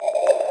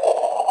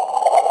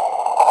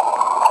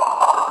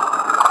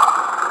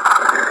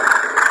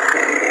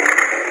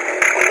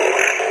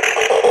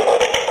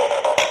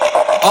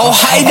Oh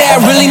hi there,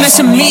 really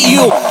nice to meet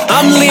you.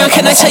 I'm Leon,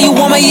 can I tell you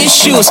all my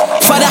issues?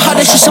 Find out how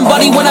to trust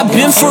somebody when I've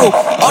been through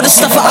all the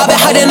stuff I've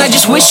been hiding, I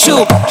just wish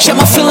to share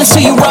my feelings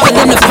to you rather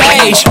than the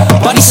page.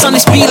 Body on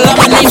this beat, like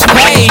my name's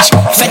Paige.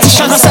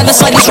 Fetish on outside, that's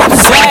like this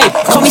rapper's vague.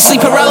 Call me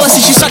sleep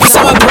paralysis, you suck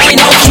inside my brain,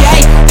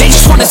 okay? They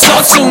just wanna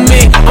talk to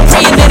me. I'm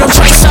praying they don't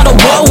try to start a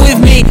war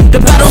with me.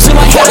 The battles in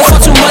my head are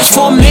far too much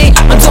for me.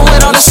 I'm done with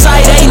all the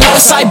side A, no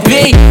side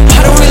B. I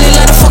don't really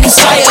like the fucking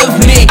sight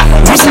of me.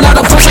 Reason I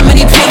don't post so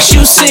many pics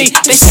you see.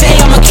 They say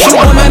I'm a cute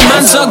when my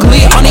man's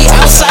ugly. On the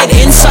outside,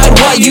 inside,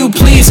 what you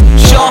please.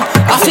 Sure,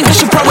 I think I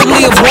should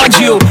probably avoid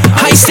you.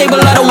 I ain't stable,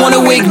 I don't wanna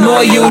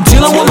ignore you.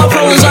 Dealing with my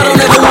problems, I don't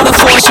ever wanna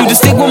force you to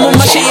stick with my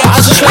shit, yeah, I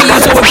just show you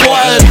so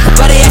important.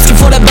 But they ask you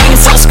for that bang,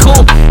 it sounds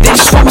cool. They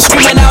just want me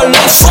screaming out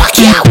loud, fuck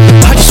you.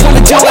 I just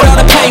wanna do it all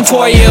the pain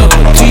for you.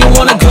 Do you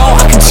wanna go?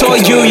 I can tour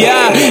you,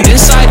 yeah.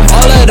 Inside,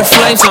 all of the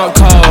flames not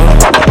cold.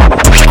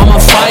 I'm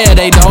on fire,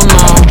 they don't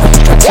know.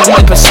 Tell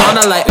my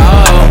persona like,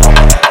 oh,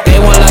 they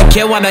won't like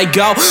it when I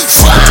go,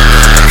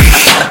 fuck.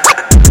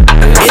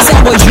 Is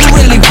that what you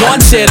really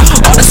wanted?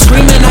 All the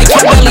screaming, I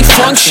can't barely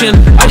function.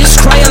 I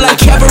just crying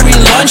like every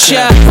lunch,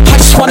 yeah. I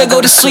just wanna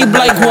go to sleep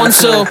like 1,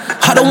 2.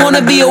 I don't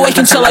wanna be awake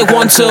until I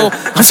want to.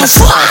 I'm so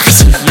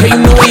fucked. Yeah, you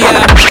know it,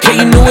 yeah. Yeah,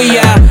 you know it,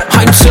 yeah.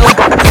 I'm too.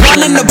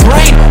 Gun in the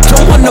brain,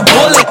 don't want the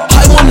bullet.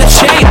 I want the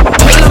chain.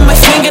 Pull on my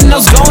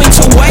fingernails going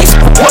to waste.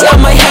 Pull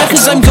out my hair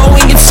cause I'm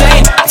going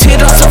insane.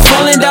 Teardrops are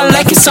falling down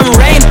like it's some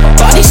rain.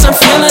 Body some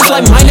feelings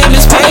like my name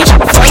is Paige.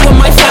 Fight with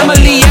my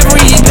family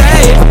every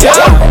day,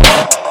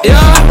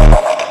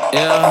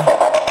 yeah.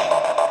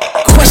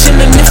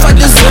 Questioning if I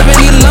deserve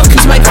any love,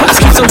 cause my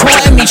past keeps on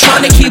hurting me.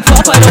 Trying to keep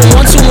up, I don't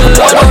want to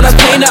unload all the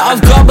pain that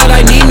I've got, but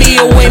I need me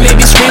away.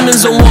 Maybe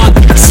screaming's the one,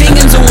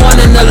 singing's the one,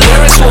 and the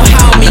lyrics will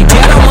help me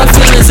get all my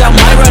feelings out.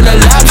 Might run a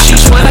lap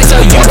sheesh when I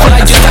tell you, but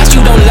I just ask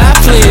you don't laugh,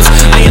 please.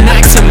 I ain't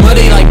acting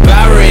muddy like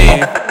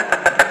Barry.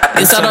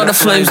 Inside all the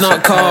flames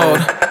not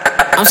cold.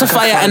 I'm so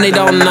fire and they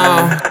don't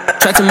know.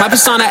 Try to my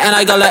persona and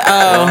I go like,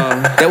 oh.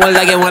 They won't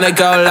like it when I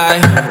go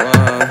like,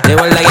 they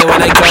won't like it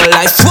when I go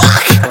like,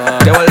 fuck.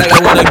 They won't like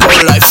it when I go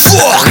like,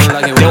 fuck.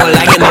 They won't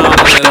like it now,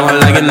 they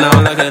won't like it now.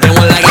 They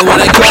won't like it when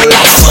I go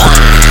like, fuck.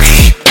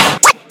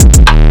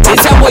 Is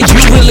that what you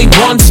really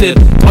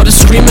wanted? All the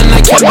screaming,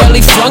 I can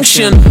barely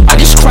function. I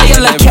just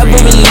crying like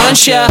every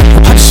lunch, yeah.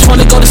 I just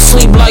wanna go to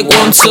sleep like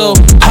 1, 2.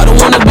 I don't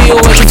wanna be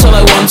awake until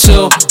I want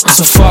to. I'm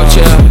so fucked,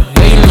 yeah.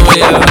 Yeah, you know it,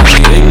 yeah.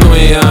 Yeah, you know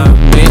it, yeah.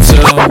 Me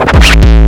too.